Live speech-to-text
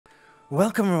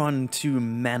Welcome everyone to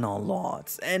Manor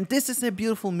Lords, and this is a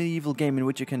beautiful medieval game in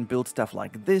which you can build stuff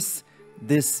like this,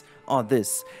 or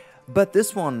this. But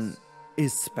this one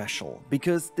is special,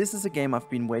 because this is a game I've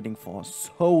been waiting for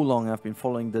so long. I've been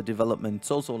following the development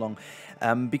so long,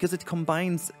 because it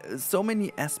combines so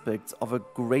many aspects of a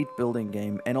great building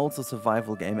game, and also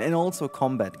survival game, and also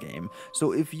combat game.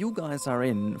 So if you guys are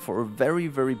in for a very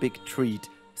big treat,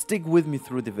 stick with me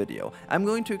through the video. I'm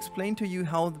going to explain to you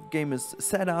how the game is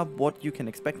set up, what you can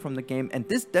expect from the game, and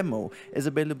this demo is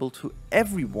available to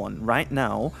everyone right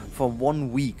now for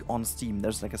 1 week on Steam.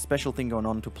 There's like a special thing going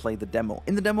on to play the demo.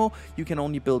 In the demo, you can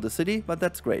only build a city, but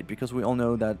that's great because we all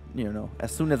know that, you know,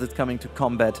 as soon as it's coming to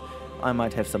combat, I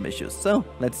might have some issues. So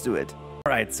let's do it.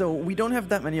 Alright, so we don't have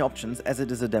that many options as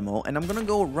it is a demo, and I'm gonna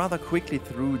go rather quickly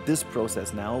through this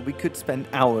process now. We could spend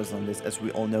hours on this, as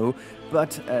we all know, but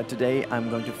today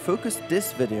I'm going to focus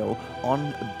this video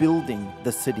on building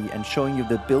the city and showing you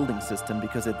the building system,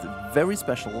 because it's very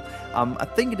special. I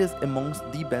think it is amongst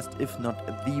the best, if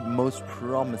not the most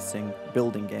promising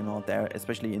building game out there,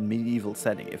 especially in medieval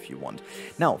setting, if you want.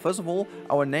 Now, first of all,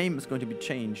 our name is going to be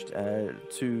changed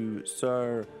to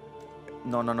Sir...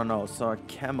 Sir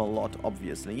Camelot,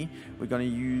 obviously. We're gonna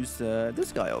use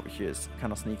this guy over here. Is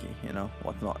kind of sneaky, you know,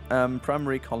 whatnot.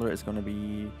 Primary color is gonna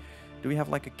be... Do we have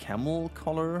like a camel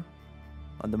color?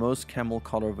 The most camel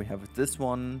color we have is this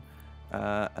one.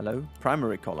 Hello?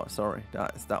 Primary color, sorry,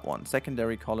 that is that one.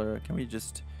 Secondary color, can we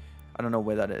just... I don't know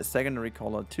where that is. Secondary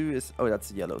color 2 is... Oh, that's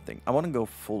the yellow thing. I want to go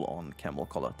full on camel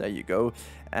color. There you go.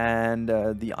 And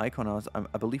the icon,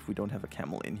 I believe we don't have a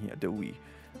camel in here, do we?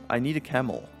 I need a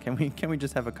camel. Can we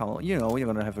just have a camel? You know, we're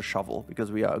gonna have a shovel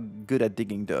because we are good at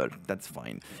digging dirt. That's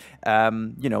fine.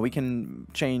 You know, we can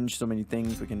change so many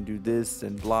things. We can do this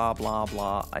and blah blah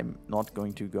blah. I'm not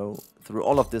going to go through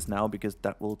all of this now because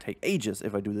that will take ages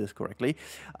if I do this correctly.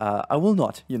 I will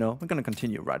not. You know, we're gonna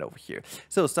continue right over here.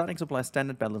 So starting supply,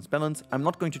 standard, balance. I'm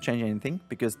not going to change anything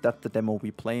because that's the demo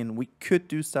we play in. We could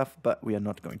do stuff, but we are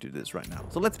not going to do this right now.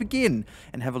 So let's begin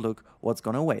and have a look what's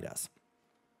gonna await us.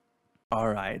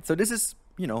 Alright, so this is,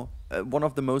 you know, one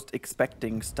of the most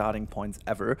expecting starting points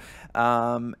ever,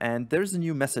 and there's a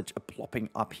new message plopping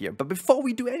up here. But before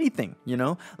we do anything, you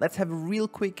know, let's have a real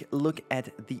quick look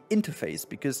at the interface,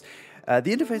 because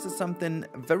the interface is something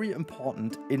very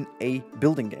important in a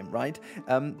building game, right?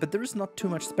 But there is not too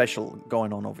much special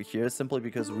going on over here, simply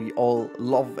because we all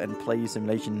love and play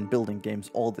simulation building games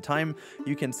all the time.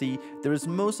 You can see there is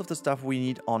most of the stuff we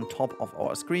need on top of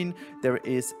our screen. There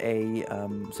is a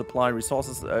supply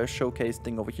resources showcase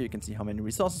thing over here. You can see how many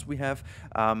resources we have.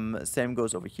 Same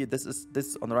goes over here.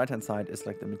 This on the right hand side is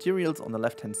like the materials. On the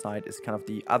left hand side is kind of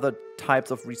the other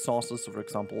types of resources. So for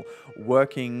example,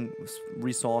 working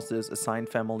resources, assigned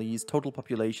families, total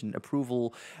population,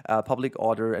 approval, public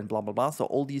order, and blah blah blah. So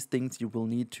all these things you will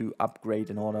need to upgrade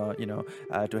in order, you know,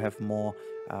 to have more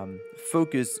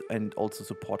focus and also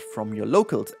support from your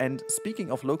locals. And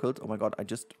speaking of locals, oh my god, I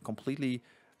just completely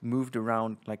moved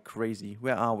around like crazy.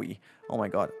 Where are we? Oh my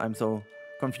god, I'm so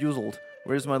confused.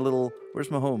 Where's my home?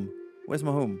 Where's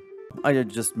my home? I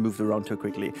just moved around too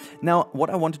quickly. Now, what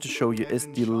I wanted to show you is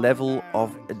the level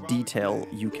of detail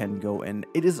you can go in.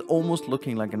 It is almost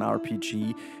looking like an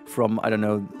RPG from, I don't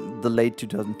know, the late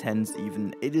 2010s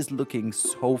even. It is looking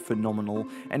so phenomenal.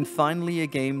 And finally a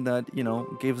game that, you know,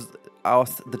 gives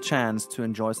us the chance to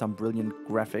enjoy some brilliant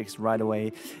graphics right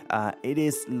away. It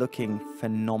is looking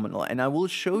phenomenal, and I will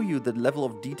show you the level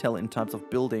of detail in terms of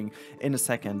building in a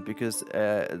second, because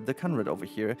the Conrad over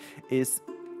here is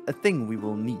a thing we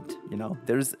will need, you know.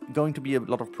 There's going to be a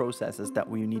lot of processes that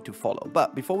we need to follow.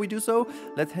 But before we do so,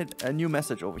 let's hit a new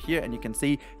message over here, and you can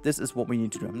see this is what we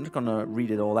need to do. I'm not gonna read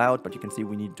it all out, but you can see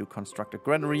we need to construct a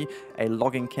granary, a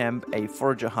logging camp, a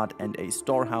forager hut, and a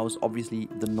storehouse, obviously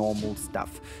the normal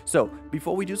stuff. So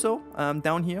before we do so,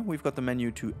 down here we've got the menu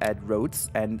to add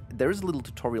roads, and there is a little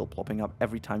tutorial plopping up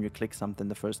every time you click something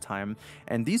the first time,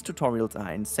 and these tutorials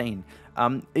are insane.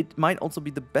 It might also be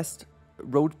the best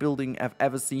road building I've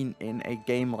ever seen in a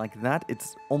game like that.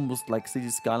 It's almost like City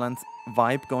Skylines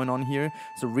vibe going on here.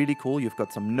 So really cool. You've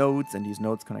got some nodes, and these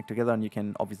nodes connect together, and you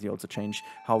can obviously also change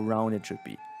how round it should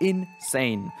be.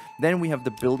 Insane. Then we have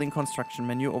the building construction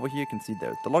menu over here. You can see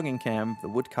there's the logging camp, the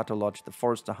woodcutter lodge, the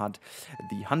forester hut,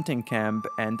 the hunting camp,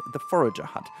 and the forager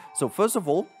hut. So first of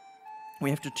all, we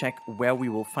have to check where we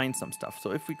will find some stuff.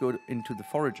 So if we go into the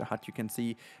forager hut, you can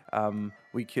see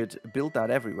we could build that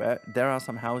everywhere. There are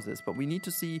some houses, but we need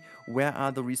to see where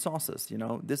are the resources. You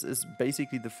know, this is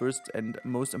basically the first and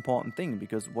most important thing,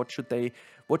 because what should they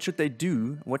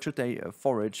do? What should they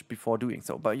forage before doing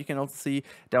so? But you can also see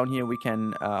down here we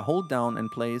can hold down and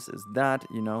place is that,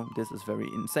 you know, this is very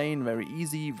insane, very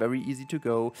easy to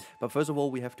go. But first of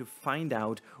all, we have to find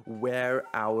out where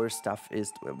our stuff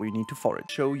is, where we need to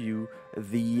forage. Show you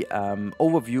the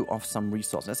overview of some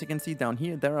resources. As you can see down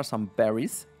here, there are some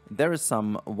berries. There is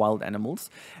some wild animals,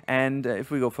 and if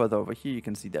we go further over here, you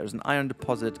can see there's an iron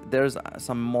deposit. There's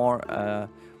some more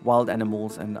wild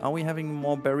animals. And are we having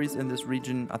more berries in this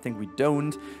region? I think we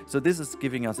don't. So this is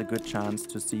giving us a good chance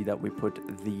to see that we put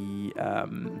the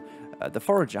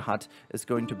forager hut is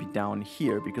going to be down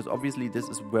here, because obviously this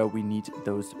is where we need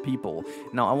those people.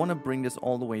 Now I want to bring this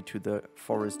all the way to the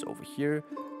forest over here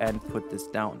and put this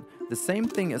down. The same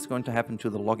thing is going to happen to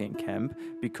the logging camp,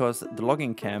 because the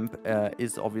logging camp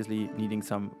is obviously needing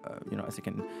some, you know, as you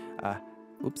can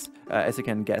as you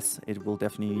can guess, it will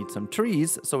definitely need some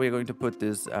trees. So we're going to put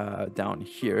this down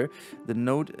here. The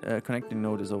node, connecting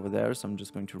node is over there. So I'm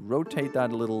just going to rotate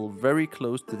that a little, very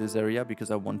close to this area, because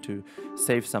I want to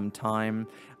save some time.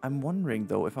 I'm wondering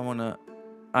though, if I want to,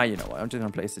 you know what, I'm just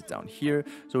going to place it down here.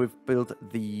 So we've built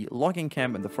the logging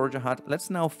camp and the forager hut. Let's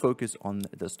now focus on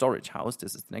the storage house.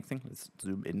 This is the next thing. Let's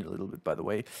zoom in a little bit, by the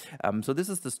way. So this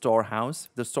is the storehouse.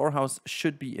 The storehouse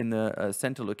should be in the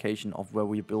center location of where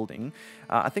we're building.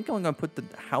 I think I'm going to put the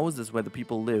houses where the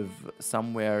people live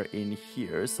somewhere in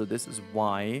here. So this is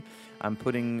why I'm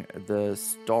putting the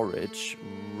storage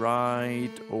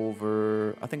right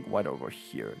over, I think right over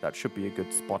here. That should be a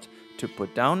good spot to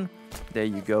put down. There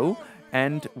you go.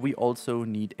 And we also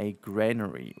need a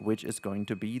granary, which is going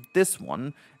to be this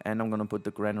one. And I'm going to put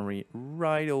the granary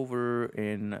right over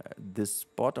in this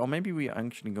spot. Or maybe we are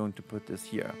actually going to put this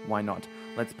here. Why not?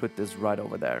 Let's put this right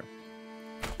over there.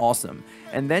 Awesome.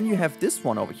 And then you have this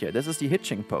one over here. This is the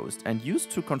hitching post, and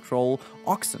used to control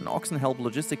oxen. Oxen help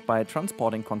logistic by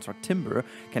transporting construct timber,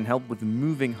 can help with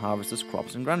moving harvesters,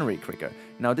 crops, and granary quicker.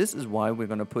 Now this is why we're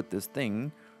going to put this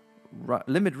thing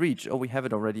limit reach. Oh, we have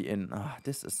it already in.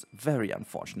 This is very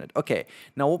unfortunate. Okay,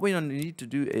 now what we're going to need to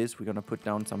do is we're going to put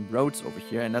down some roads over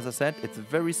here. And as I said, it's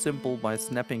very simple by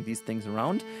snapping these things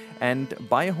around. And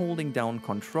by holding down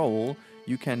control,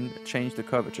 you can change the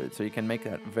curvature. So you can make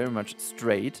that very much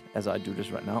straight, as I do this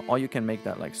right now. Or you can make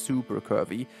that like super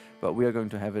curvy. But we are going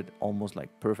to have it almost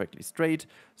like perfectly straight.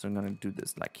 So I'm going to do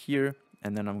this like here.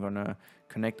 And then I'm going to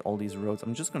connect all these roads.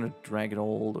 I'm just going to drag it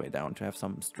all the way down to have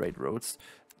some straight roads.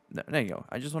 There you go.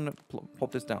 I just want to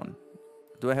plop this down.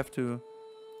 Do I have to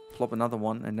plop another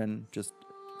one and then just...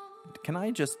 Can I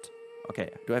just... Okay,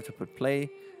 do I have to put play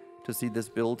to see this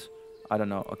build? I don't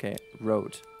know. Okay,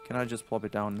 road. Can I just plop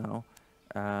it down now?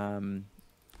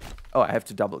 Oh, I have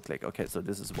to double click. Okay, so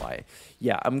this is why.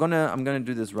 Yeah, I'm gonna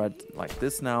do this right like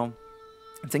this now.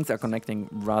 Things are connecting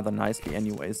rather nicely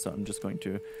anyways, so I'm just going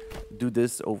to do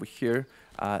this over here.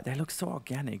 They look so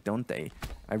organic, don't they?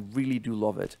 I really do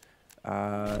love it.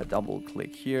 Double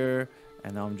click here,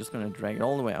 and now I'm just gonna drag it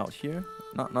all the way out here,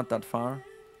 not that far.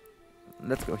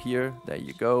 Let's go here. There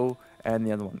you go. And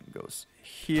the other one goes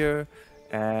here.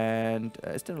 And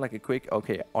is there like a quick,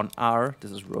 okay, on R,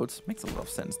 this is roads. Makes a lot of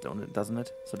sense, doesn't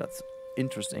it? So that's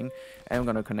interesting. And I'm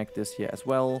gonna connect this here as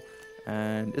well.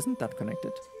 And isn't that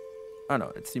connected? Oh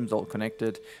no, it seems all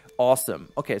connected. Awesome.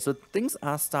 Okay, so things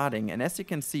are starting, and as you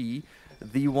can see,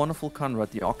 the wonderful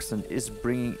Conrad, the oxen, is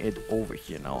bringing it over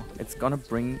here now. It's gonna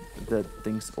bring the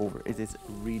things over. It is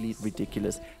really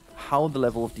ridiculous how the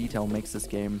level of detail makes this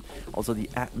game, also the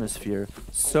atmosphere,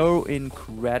 so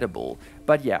incredible.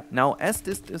 But yeah, now as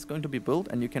this is going to be built,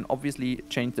 and you can obviously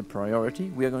change the priority,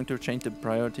 we are going to change the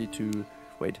priority to,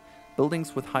 wait,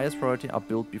 buildings with highest priority are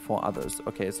built before others.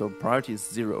 Okay, so priority is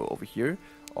 0 over here.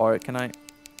 Or can I...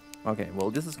 Okay, well,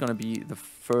 this is going to be the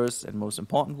first and most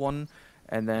important one.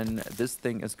 And then this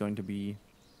thing is going to be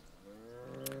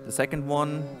the second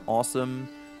one. Awesome.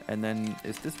 And then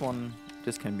is this one...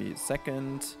 This can be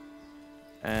second.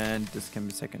 And this can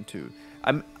be second too.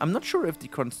 I'm not sure if the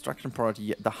construction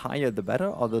priority, the higher the better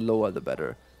or the lower the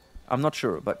better. I'm not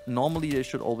sure, but normally they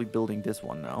should all be building this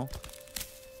one now.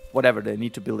 Whatever, they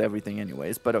need to build everything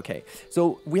anyways, but okay.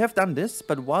 So we have done this,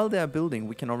 but while they're building,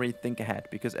 we can already think ahead.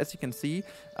 Because as you can see,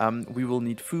 we will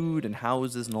need food and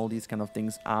houses, and all these kind of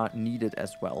things are needed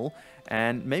as well.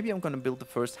 And maybe I'm going to build the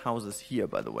first houses here,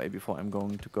 by the way, before I'm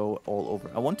going to go all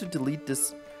over. I want to delete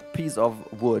this piece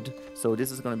of wood, so this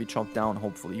is going to be chopped down,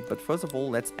 hopefully. But first of all,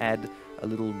 let's add a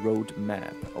little road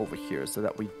map over here, so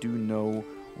that we do know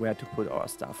where to put our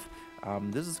stuff.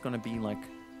 This is gonna be like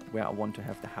where I want to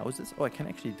have the houses. Oh, I can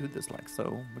actually do this like so,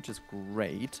 which is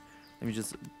great. Let me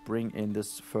just bring in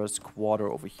this first quarter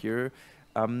over here.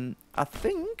 I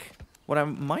think what I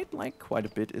might like quite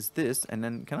a bit is this, and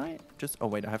then can I just, oh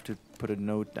wait, I have to put a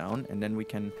node down, and then we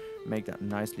can make that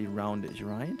nicely rounded,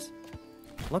 right?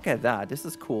 Look at that, this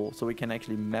is cool. So we can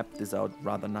actually map this out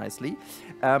rather nicely.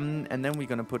 And then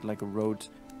we're gonna put like a road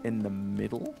in the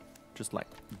middle, just like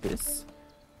this.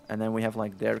 And then we have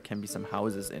like, there can be some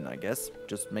houses in, I guess.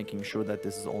 Just making sure that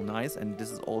this is all nice. And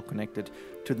this is all connected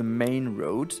to the main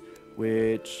road,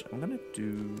 which I'm gonna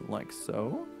do like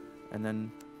so. And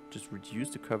then just reduce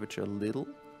the curvature a little.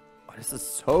 Oh, this is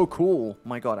so cool.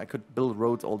 My god, I could build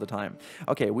roads all the time.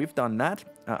 Okay, we've done that.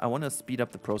 I want to speed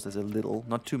up the process a little.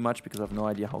 Not too much because I have no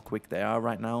idea how quick they are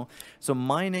right now. So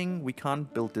mining, we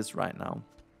can't build this right now.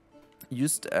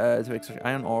 Used to extract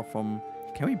iron ore from...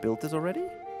 Can we build this already?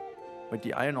 But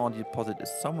the iron ore deposit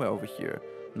is somewhere over here.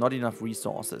 Not enough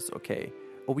resources. Okay.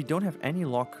 Oh, we don't have any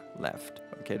lock left.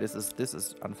 Okay, this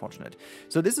is unfortunate.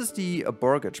 So this is the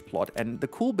Burgage plot, and the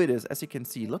cool bit is, as you can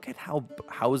see, look at how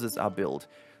houses are built.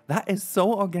 That is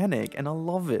so organic, and I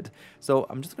love it. So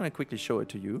I'm just gonna quickly show it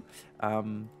to you.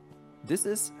 This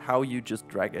is how you just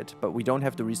drag it, but we don't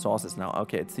have the resources now.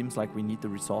 Okay, it seems like we need the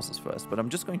resources first, but I'm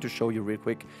just going to show you real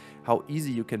quick how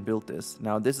easy you can build this.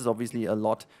 Now, this is obviously a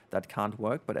lot that can't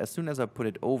work, but as soon as I put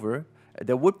it over,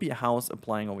 there would be a house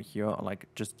applying over here, like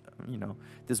just, you know,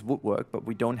 this would work, but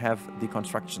we don't have the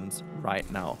constructions right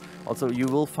now. Also, you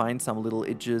will find some little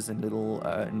edges and little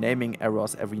naming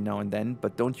errors every now and then,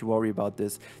 but don't you worry about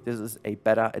this. This is a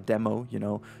beta, a demo, you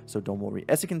know, so don't worry.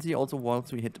 As you can see, also,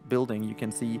 once we hit building, you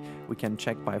can see we can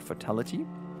check by fertility,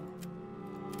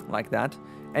 like that.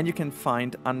 And you can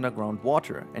find underground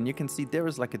water. And you can see there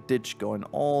is like a ditch going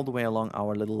all the way along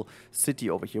our little city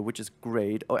over here, which is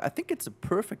great. Oh, I think it's a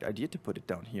perfect idea to put it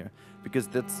down here, because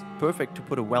that's perfect to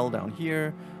put a well down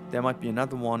here. There might be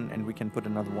another one, and we can put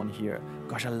another one here.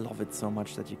 Gosh, I love it so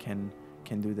much that you can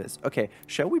do this. Okay,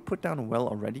 shall we put down a well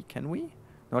already? Can we?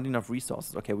 Not enough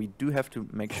resources. Okay, we do have to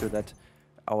make sure that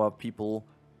our people...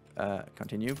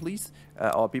 continue, please.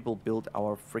 Our people build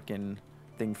our freaking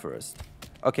thing first.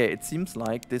 Okay, it seems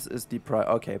like this is the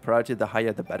priority, the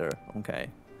higher the better. Okay.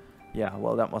 Yeah,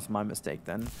 well, that was my mistake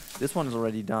then. This one is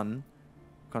already done.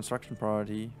 Construction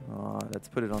priority. Let's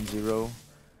put it on 0.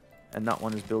 And that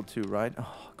one is built too, right?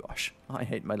 Oh, gosh. I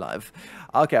hate my life.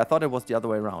 Okay, I thought it was the other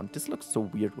way around. This looks so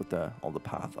weird with all the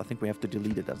path. I think we have to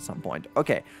delete it at some point.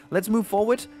 Okay, let's move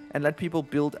forward and let people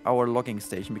build our logging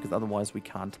station, because otherwise we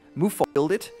can't move forward.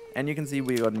 Build it. And you can see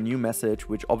we got a new message,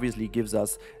 which obviously gives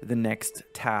us the next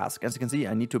task. As you can see,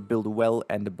 I need to build a well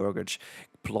and a burgage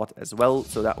plot as well.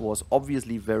 So that was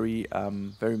obviously very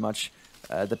much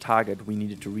the target we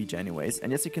needed to reach anyways.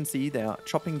 And as you can see, they are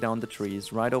chopping down the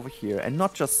trees right over here, and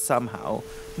not just somehow.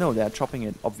 No, they are chopping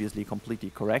it obviously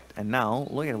completely correct. And now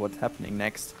look at what's happening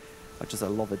next. I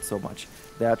love it so much.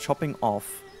 They are chopping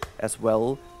off as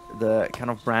well the kind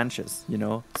of branches, you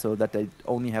know, so that they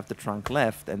only have the trunk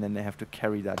left, and then they have to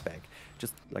carry that back.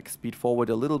 Just like speed forward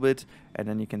a little bit, and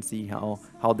then you can see how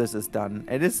this is done.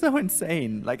 It is so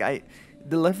insane. Like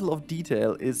the level of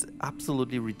detail is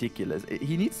absolutely ridiculous.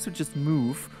 He needs to just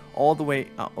move all the way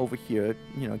over here,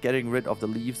 you know, getting rid of the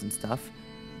leaves and stuff,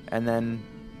 and then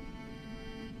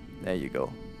there you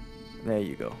go. There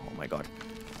you go. Oh my god.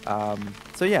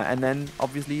 So yeah, and then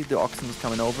obviously the oxen is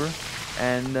coming over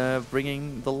and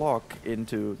bringing the log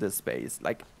into this space.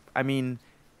 Like, I mean,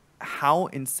 how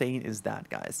insane is that,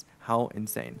 guys? How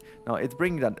insane. Now it's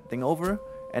bringing that thing over,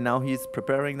 and now he's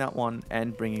preparing that one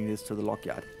and bringing this to the log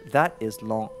yard. That is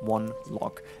one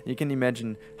log. You can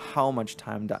imagine how much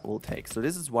time that will take. So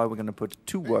this is why we're going to put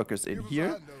 2 workers in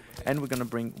here, and we're going to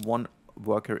bring 1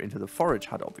 worker into the forage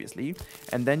hut, obviously.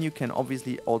 And then you can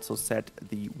obviously also set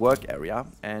the work area,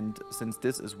 and since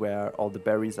this is where all the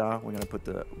berries are, we're going to put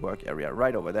the work area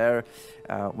right over there,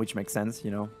 which makes sense,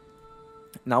 you know.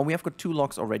 Now we have got 2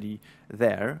 logs already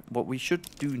there. What we should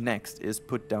do next is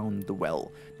put down the well.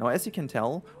 Now, as you can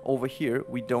tell, over here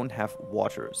we don't have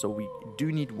water, so we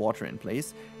do need water in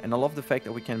place. And I love the fact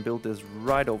that we can build this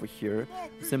right over here,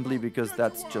 simply because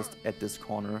that's just at this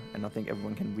corner, and I think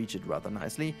everyone can reach it rather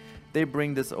nicely. They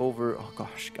bring this over. Oh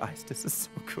gosh, guys, this is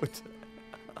so good.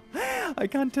 I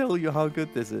can't tell you how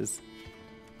good this is.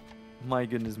 My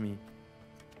goodness me.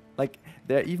 Like,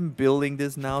 they're even building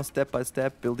this now, step by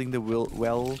step, building the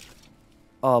well.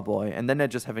 Oh boy. And then they're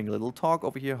just having a little talk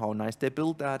over here, how nice they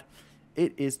built that.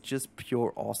 It is just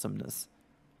pure awesomeness.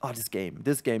 Oh, this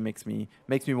game makes me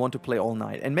want to play all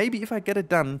night. And maybe if I get it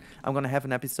done, I'm gonna have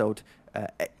an episode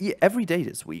every day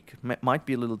this week. Might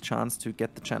be a little chance to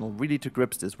get the channel really to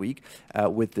grips this week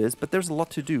with this. But there's a lot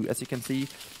to do. As you can see,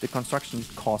 the construction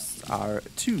costs are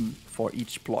 2 for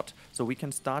each plot. So we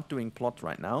can start doing plot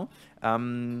right now.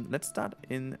 Let's start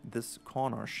in this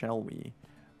corner, shall we?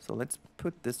 So let's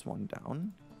put this one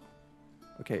down.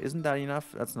 Okay, isn't that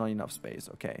enough? That's not enough space.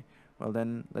 Okay, well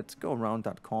then let's go around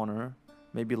that corner.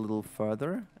 Maybe a little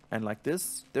further, and like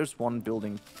this, there's one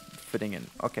building fitting in.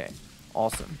 Okay,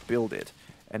 awesome, build it.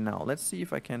 And now let's see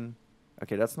if I can...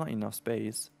 Okay, that's not enough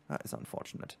space. That is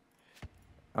unfortunate.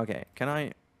 Okay, can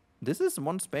I... This is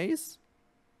one space?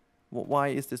 Why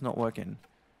is this not working?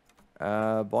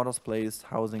 Borders place,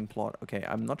 housing plot. Okay,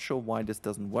 I'm not sure why this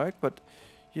doesn't work, but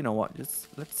you know what? Just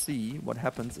let's see what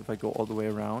happens if I go all the way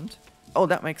around. Oh,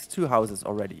 that makes 2 houses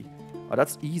already. Oh,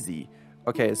 that's easy.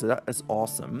 Okay, so that is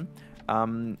awesome.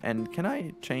 And can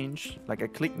I change, like I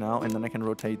click now and then I can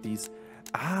rotate these.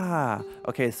 Ah,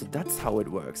 okay, so that's how it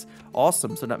works.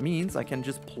 Awesome, so that means I can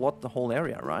just plot the whole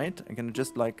area, right? I can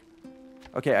just like,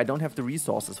 okay, I don't have the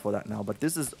resources for that now, but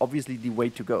this is obviously the way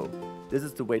to go. This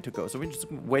is the way to go. So we're just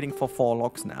waiting for 4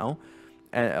 logs now.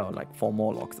 Or like 4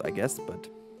 more logs, I guess, but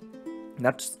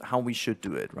that's how we should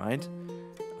do it, right?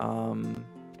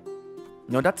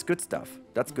 No, that's good stuff.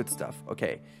 That's good stuff.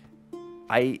 Okay.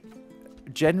 I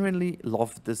genuinely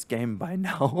love this game by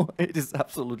now. It is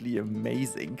absolutely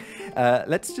amazing.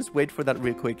 Let's just wait for that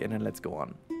real quick and then let's go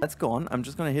on. Let's go on. I'm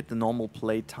just gonna hit the normal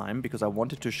play time because I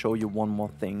wanted to show you one more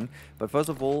thing. But first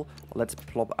of all, let's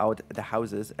plop out the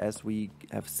houses as we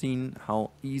have seen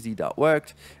how easy that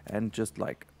worked. And just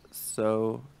like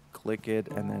so, click it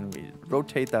and then we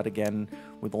rotate that again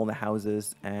with all the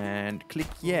houses and click.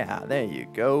 Yeah, there you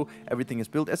go. Everything is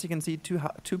built. As you can see,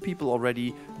 two people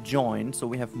already joined, so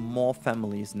we have more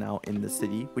families now in the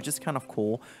city, which is kind of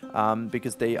cool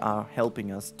because they are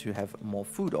helping us to have more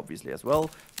food obviously as well.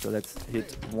 So let's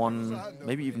hit 1,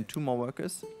 maybe even 2 more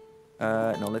workers.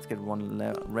 No, let's get 1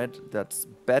 red. That's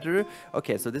better.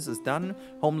 Okay, so this is done.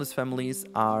 Homeless families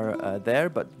are there,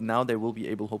 but now they will be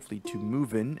able, hopefully, to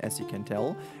move in, as you can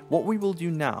tell. What we will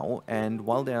do now, and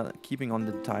while they're keeping on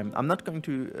the time, I'm not going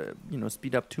to,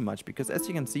 speed up too much, because as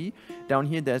you can see, down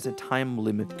here, there's a time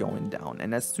limit going down.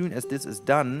 And as soon as this is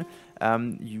done,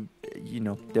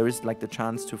 there is like the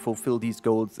chance to fulfill these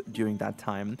goals during that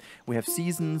time. We have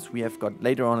seasons, we have got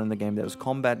later on in the game there's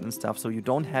combat and stuff, so you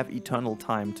don't have eternal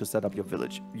time to set up your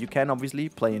village. You can obviously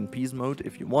play in peace mode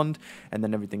if you want, and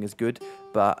then everything is good,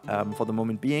 but for the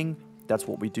moment being, that's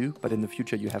what we do, but in the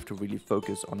future you have to really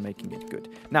focus on making it good.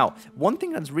 Now, one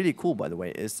thing that's really cool, by the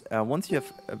way, is once you have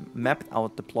mapped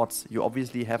out the plots, you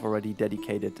obviously have already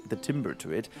dedicated the timber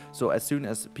to it. So as soon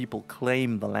as people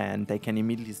claim the land, they can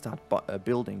immediately start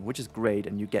building, which is great,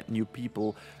 and you get new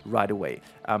people right away.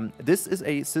 This is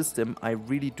a system I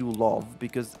really do love,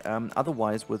 because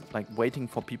otherwise, with like waiting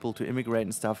for people to immigrate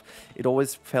and stuff, it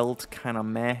always felt kind of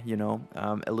meh,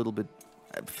 a little bit.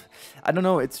 I don't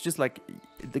know, it's just like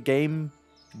the game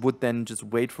would then just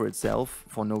wait for itself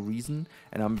for no reason,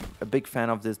 and I'm a big fan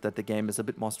of this, that the game is a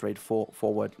bit more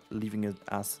straightforward, leaving it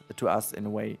to us in a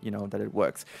way, that it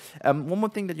works. One more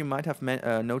thing that you might have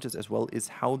noticed as well is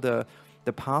how the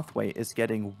pathway is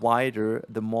getting wider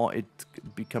the more it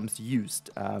becomes used,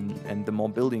 and the more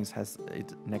buildings has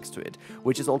it next to it,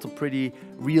 which is also pretty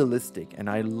realistic, and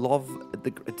I love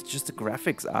the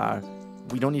graphics are...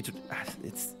 We don't need to...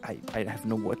 I have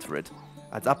no word for it.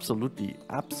 It's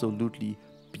absolutely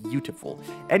beautiful.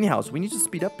 Anyhow, we need to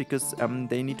speed up because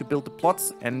they need to build the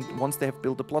plots, and once they have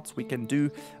built the plots, we can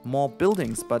do more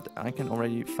buildings, but I can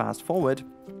already fast forward,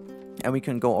 and we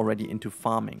can go already into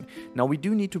farming. Now, we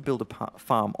do need to build a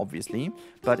farm, obviously,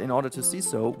 but in order to see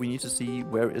so, we need to see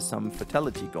where is some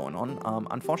fertility going on.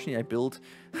 Unfortunately, I built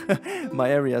my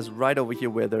areas right over here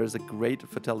where there is a great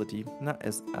fertility. That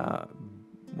is,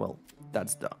 well...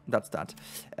 That's that.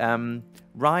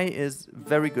 Rye is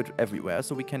very good everywhere,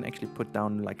 so we can actually put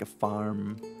down like a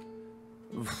farm.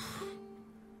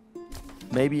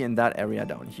 Maybe in that area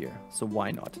down here. So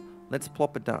why not? Let's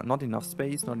plop it down. Not enough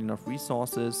space, not enough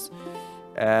resources.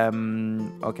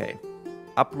 Okay.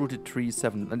 Uprooted trees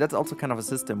 7. And that's also kind of a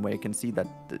system where you can see that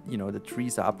the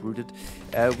trees are uprooted.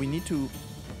 We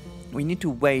need to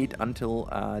wait until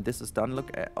this is done.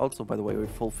 Look, also, by the way, we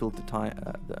fulfilled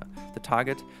the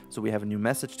target, so we have a new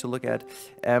message to look at.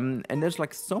 And there's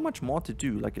like so much more to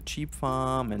do, like a cheap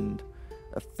farm and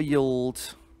a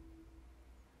field.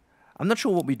 I'm not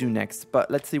sure what we do next, but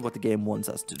let's see what the game wants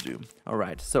us to do.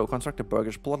 Alright, so construct a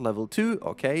burgish plot level 2,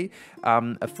 okay.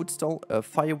 A food stall, a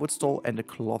firewood stall, and a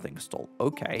clothing stall.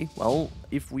 Okay, well,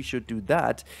 if we should do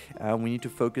that, we need to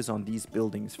focus on these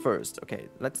buildings first. Okay,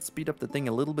 let's speed up the thing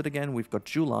a little bit again. We've got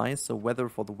July, so weather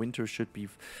for the winter should be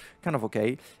kind of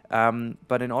okay.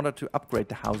 But in order to upgrade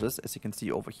the houses, as you can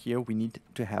see over here, we need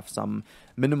to have some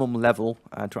minimum level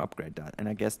to upgrade that. And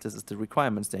I guess this is the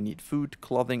requirements. They need food,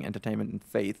 clothing, entertainment, and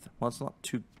faith. Well, it's not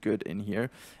too good in here.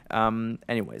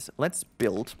 Anyways, let's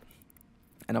build.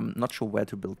 And I'm not sure where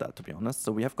to build that, to be honest.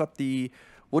 So we have got the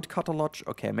woodcutter lodge.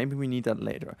 Okay, maybe we need that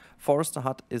later. Forester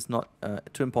hut is not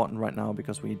too important right now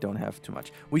because we don't have too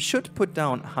much. We should put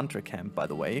down hunter camp, by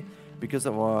the way, because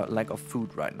of our lack of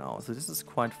food right now. So this is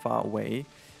quite far away.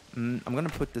 I'm going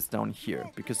to put this down here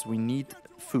because we need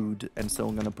food, and so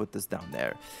I'm going to put this down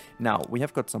there. Now, we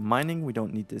have got some mining. We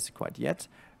don't need this quite yet.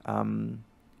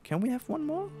 Can we have one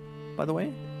more, by the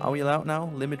way? Are we allowed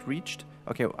now? Limit reached?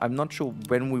 Okay, I'm not sure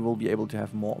when we will be able to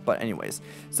have more, but anyways.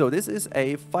 So this is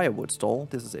a firewood stall,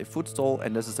 this is a food stall,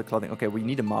 and this is a clothing. Okay, we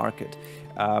need a market.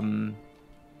 Where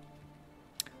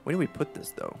do we put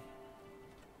this, though?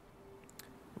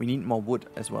 We need more wood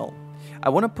as well. I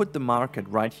want to put the market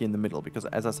right here in the middle because,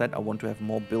 as I said, I want to have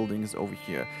more buildings over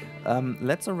here.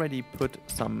 Let's already put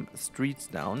some streets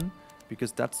down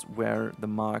because that's where the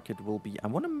market will be. I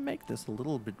want to make this a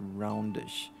little bit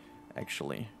roundish,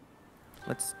 actually.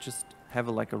 Let's just have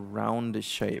like a roundish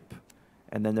shape,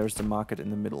 and then there's the market in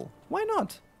the middle. Why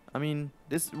not? I mean,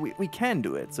 this we can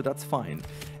do it, so that's fine.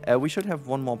 We should have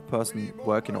one more person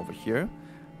working over here.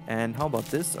 And how about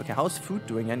this? Okay, how's food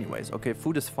doing anyways? Okay,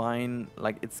 food is fine.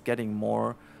 Like, it's getting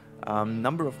more.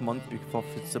 Number of months before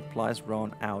supplies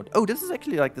run out. Oh, this is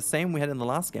actually like the same we had in the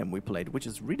last game we played, which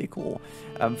is really cool.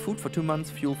 Food for 2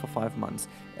 months, fuel for 5 months.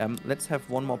 Let's have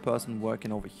one more person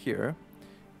working over here.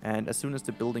 And as soon as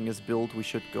the building is built, we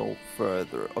should go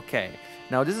further. Okay,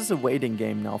 now this is a waiting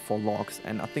game now for logs,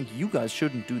 and I think you guys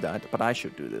shouldn't do that, but I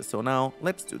should do this. So now,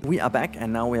 let's do this. We are back,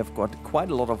 and now we have got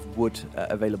quite a lot of wood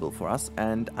available for us,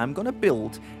 and I'm gonna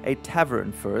build a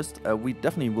tavern first. We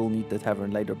definitely will need the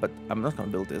tavern later, but I'm not gonna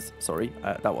build this, sorry,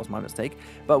 that was my mistake.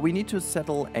 But we need to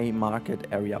settle a market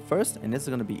area first, and this is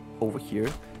gonna be over here.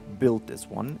 Build this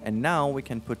one, and now we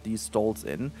can put these stalls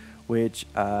in, which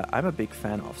I'm a big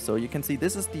fan of. So you can see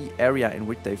this is the area in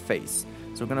which they face.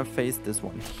 So we're gonna face this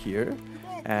one here,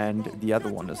 and the other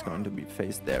one is going to be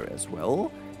faced there as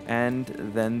well. And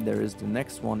then there is the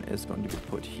next one is going to be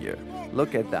put here.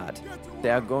 Look at that.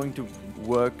 They are going to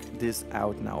work this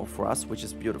out now for us, which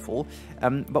is beautiful.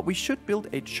 But we should build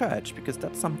a church because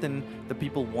that's something the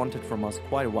people wanted from us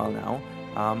quite a while now.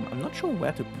 I'm not sure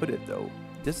where to put it though.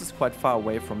 This is quite far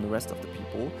away from the rest of the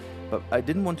people, but I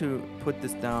didn't want to put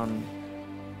this down.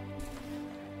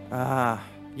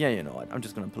 Yeah, you know what? I'm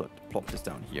just gonna plop this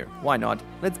down here. Why not?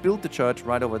 Let's build the church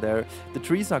right over there. The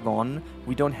trees are gone.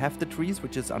 We don't have the trees,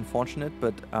 which is unfortunate,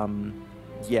 but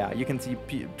yeah, you can see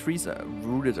trees are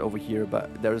rooted over here, but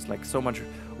there is like so much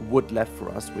wood left for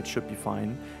us, which should be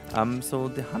fine. So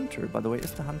the hunter, by the way,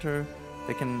 is the hunter,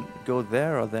 they can go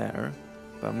there or there,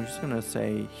 but I'm just gonna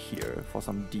say here for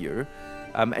some deer.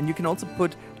 And you can also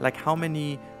put like how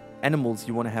many animals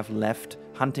you want to have left,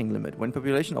 hunting limit. When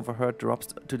population of a herd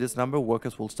drops to this number,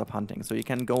 workers will stop hunting. So you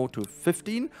can go to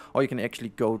 15, or you can actually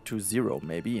go to 0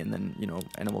 maybe, and then, you know,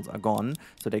 animals are gone,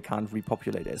 so they can't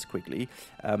repopulate as quickly.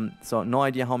 So no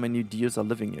idea how many deers are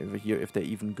living over here if they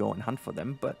even go and hunt for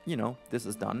them, but, you know, this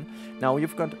is done. Now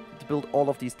you've got to build all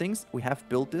of these things. We have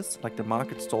built this, like the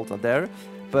market stalls are there,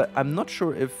 but I'm not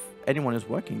sure if anyone is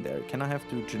working there. Can I have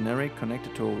to generic,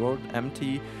 connected to a road,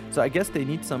 empty? So I guess they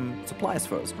need some supplies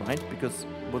first, right? Because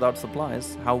without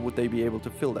supplies, how would they be able to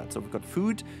fill that? So we've got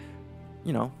food.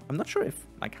 You know, I'm not sure if,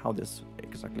 like, how this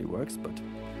exactly works, but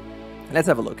let's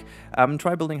have a look.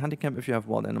 Try building hunting camp if you have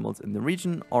wild animals in the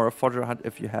region, or a fodder hut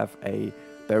if you have a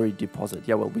buried deposit.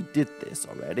 Yeah, well, we did this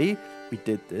already. We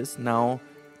did this. Now,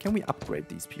 can we upgrade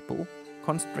these people?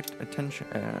 Construct extension,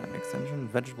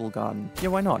 vegetable garden. Yeah,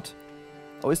 why not?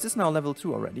 Oh, is this now level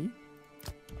 2 already?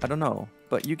 I don't know.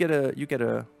 But you get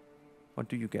a... What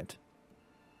do you get?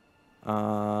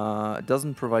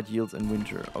 Doesn't provide yields in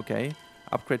winter. Okay.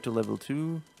 Upgrade to level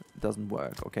 2. Doesn't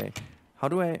work. Okay. How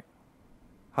do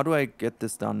I get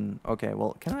this done? Okay,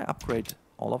 well, can I upgrade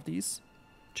all of these?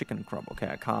 Chicken crop. Okay,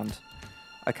 I can't.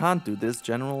 I can't do this.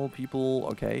 General people.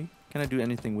 Okay. Can I do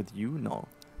anything with you? No.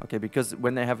 Okay, because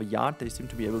when they have a yard, they seem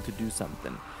to be able to do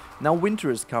something. Now winter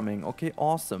is coming. Okay,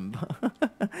 awesome.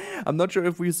 I'm not sure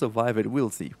if we survive it. We'll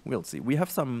see. We'll see. We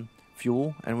have some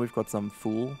fuel and we've got some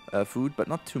food, but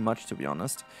not too much, to be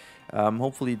honest.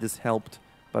 Hopefully this helped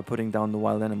by putting down the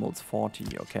wild animals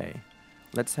 40. Okay.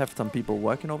 let's have some people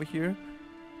working over here,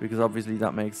 because obviously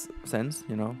that makes sense,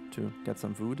 you know, to get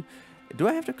some food. Do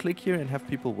I have to click here and have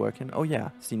people working? Oh yeah,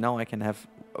 see, now I can have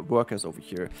workers over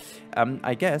here.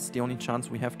 I guess the only chance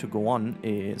we have to go on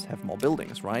is have more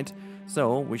buildings, right?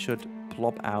 So we should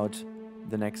plop out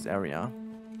the next area.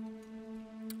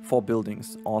 4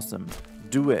 buildings, awesome.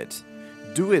 Do it.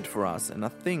 Do it for us. And I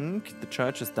think the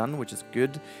church is done, which is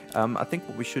good. I think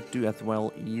what we should do as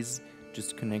well is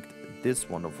just connect this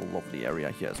wonderful, lovely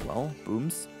area here as well.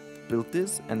 Booms. Build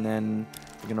this, and then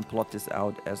we're gonna plot this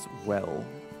out as well.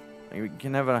 We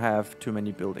can never have too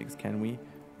many buildings, can we?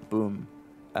 Boom.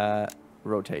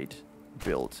 Rotate.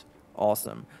 Build.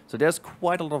 Awesome. So there's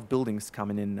quite a lot of buildings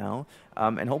coming in now,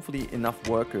 and hopefully enough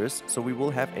workers. So we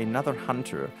will have another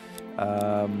hunter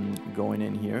going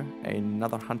in here.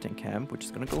 Another hunting camp, which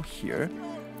is going to go here.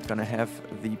 Going to have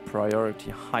the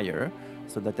priority higher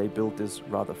so that they build this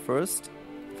rather first.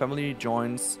 Family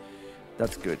joins.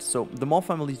 That's good. So the more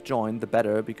families join, the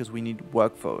better, because we need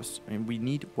workforce. I mean, we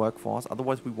need workforce,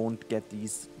 otherwise we won't get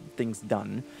these things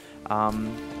done.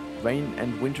 Rain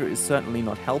and winter is certainly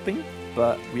not helping,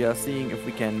 but we are seeing if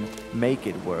we can make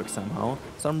it work somehow.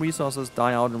 Some resources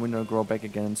die out in winter and grow back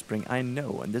again in spring. I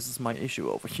know, and this is my issue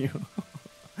over here.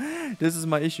 This is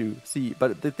my issue. See,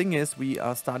 but the thing is, we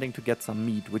are starting to get some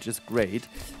meat, which is great.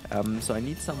 So I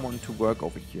need someone to work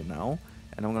over here now.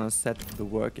 And I'm gonna set the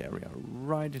work area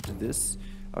right into this.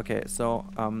 Okay, so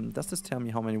does this tell me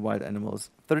how many wild animals?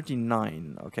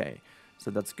 39. Okay,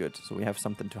 so that's good. So we have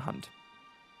something to hunt.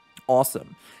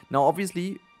 Awesome. Now,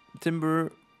 obviously,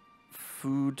 timber,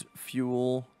 food,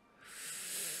 fuel.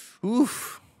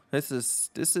 Oof. This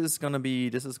is gonna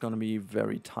be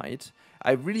very tight.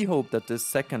 I really hope that this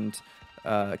second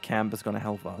camp is gonna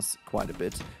help us quite a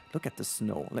bit. Look at the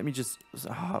snow. Let me just.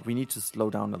 We need to slow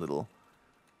down a little.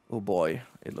 Oh boy,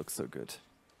 it looks so good.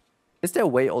 Is there a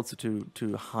way also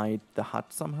to hide the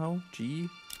hut somehow? G,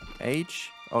 H.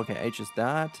 Okay, H is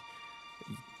that.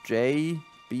 J,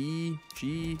 B,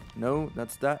 G. No,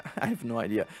 that's that. I have no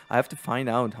idea. I have to find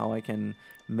out how I can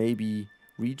maybe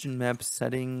region map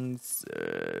settings.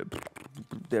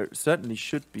 There certainly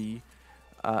should be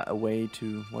a way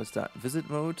to... What's that? Visit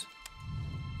mode?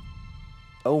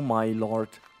 Oh my lord.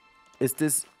 Is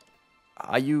this...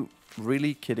 Are you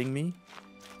really kidding me?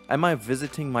 Am I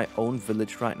visiting my own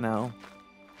village right now?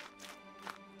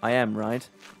 I am, right?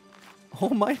 Oh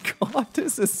my god,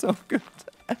 this is so good.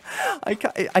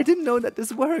 I didn't know that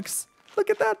this works. Look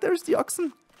at that, there's the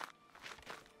oxen.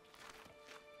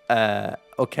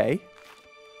 Okay.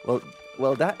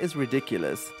 Well, that is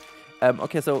ridiculous.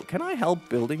 Okay, so can I help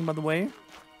building, by the way?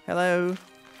 Hello.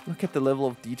 Look at the level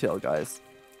of detail, guys.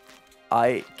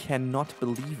 I cannot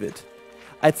believe it.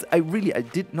 I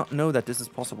did not know that this is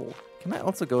possible. Can I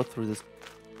also go through this?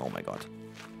 Oh my god.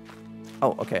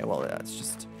 Oh, okay, well, yeah, it's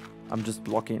just... I'm just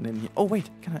blocking in here. Oh, wait,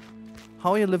 can I...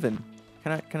 How are you living?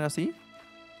 Can I see?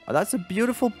 Oh, that's a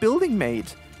beautiful building,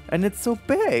 mate. And it's so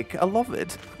big. I love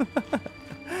it.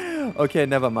 Okay,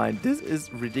 never mind. This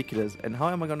is ridiculous. And how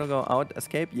am I gonna go out?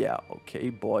 Escape? Yeah, okay,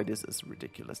 boy, this is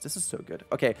ridiculous. This is so good.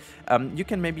 Okay, you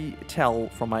can maybe tell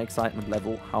from my excitement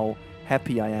level how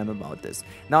happy I am about this.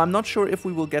 Now, I'm not sure if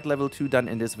we will get level 2 done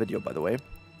in this video, by the way.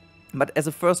 But as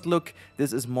a first look,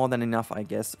 this is more than enough, I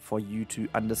guess, for you to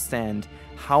understand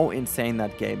how insane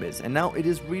that game is. And now it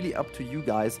is really up to you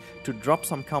guys to drop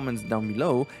some comments down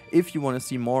below if you want to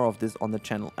see more of this on the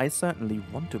channel. I certainly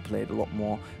want to play it a lot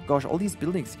more. Gosh, all these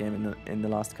buildings game in the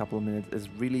last couple of minutes is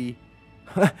really...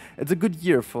 It's a good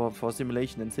year for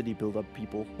simulation and city builder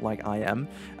people like I am.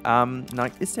 Now,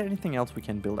 is there anything else we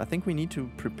can build? I think we need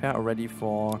to prepare already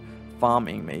for...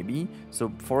 farming maybe. So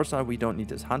forest, we don't need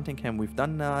this hunting camp. We've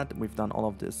done that. We've done all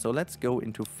of this. So let's go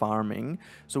into farming.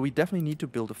 So we definitely need to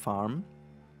build a farm.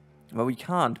 But we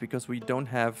can't because we don't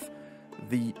have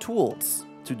the tools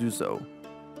to do so.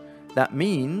 That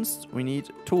means we need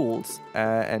tools.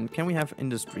 And can we have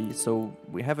industry? So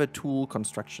we have a tool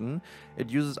construction.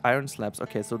 It uses iron slabs.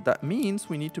 Okay, so that means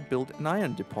we need to build an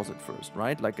iron deposit first,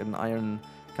 right? Like an iron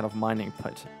kind of mining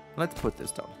pit. Let's put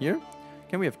this down here.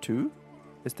 Can we have 2?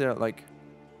 Is there like...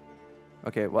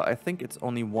 Okay, well, I think it's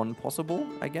only 1 possible,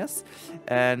 I guess.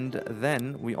 And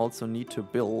then we also need to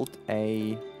build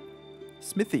a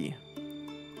smithy.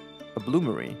 A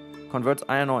bloomery. Converts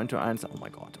iron ore into iron... Oh my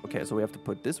god. Okay, so we have to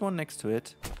put this one next to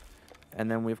it. And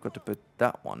then we've got to put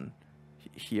that one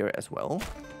here as well.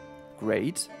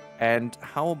 Great. And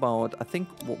how about... I think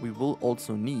what we will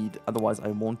also need, otherwise I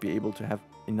won't be able to have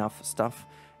enough stuff,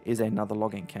 is another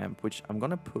logging camp, which I'm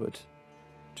gonna put...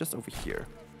 just over here.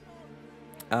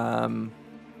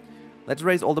 Let's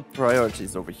raise all the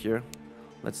priorities over here.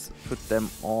 Let's put them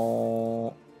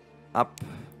all up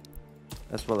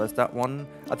as well as that one.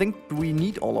 I think we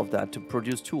need all of that to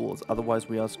produce tools, otherwise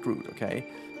we are screwed, okay?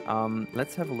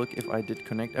 Let's have a look if I did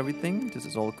connect everything. This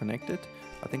is all connected.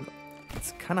 I think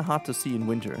it's kind of hard to see in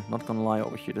winter, not gonna lie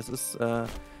over here. This is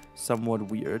somewhat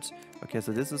weird. Okay,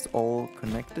 so this is all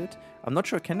connected. I'm not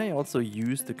sure, can I also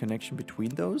use the connection between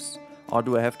those? Or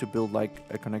do I have to build like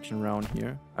a connection around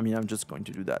here? I mean, I'm just going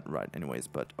to do that right anyways,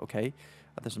 but okay.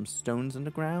 Are there some stones in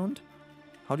the ground?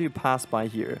 How do you pass by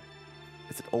here?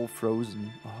 Is it all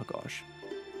frozen? Oh gosh.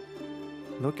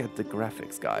 Look at the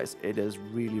graphics, guys. It is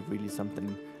really, really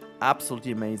something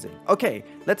absolutely amazing. Okay,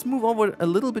 let's move over a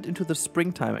little bit into the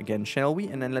springtime again, shall we?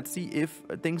 And then let's see if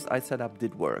things I set up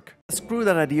did work. Screw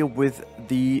that idea with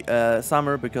the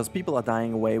summer, because people are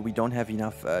dying away. We don't have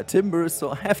enough timber, so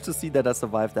I have to see that I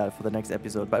survive that for the next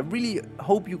episode. But I really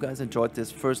hope you guys enjoyed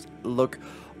this first look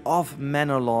of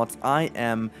Manor Lords. I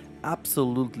am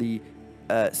absolutely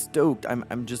stoked.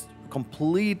 I'm just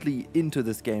completely into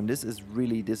this game. This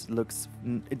looks,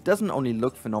 it doesn't only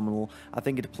look phenomenal, I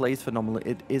think it plays phenomenal.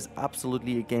 It is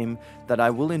absolutely a game that I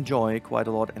will enjoy quite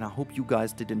a lot, and I hope you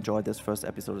guys did enjoy this first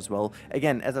episode as well.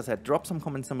 Again, as I said, drop some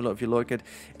comments down below if you like it,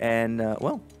 and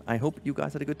well, I hope you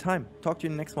guys had a good time. Talk to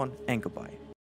you in the next one, and goodbye.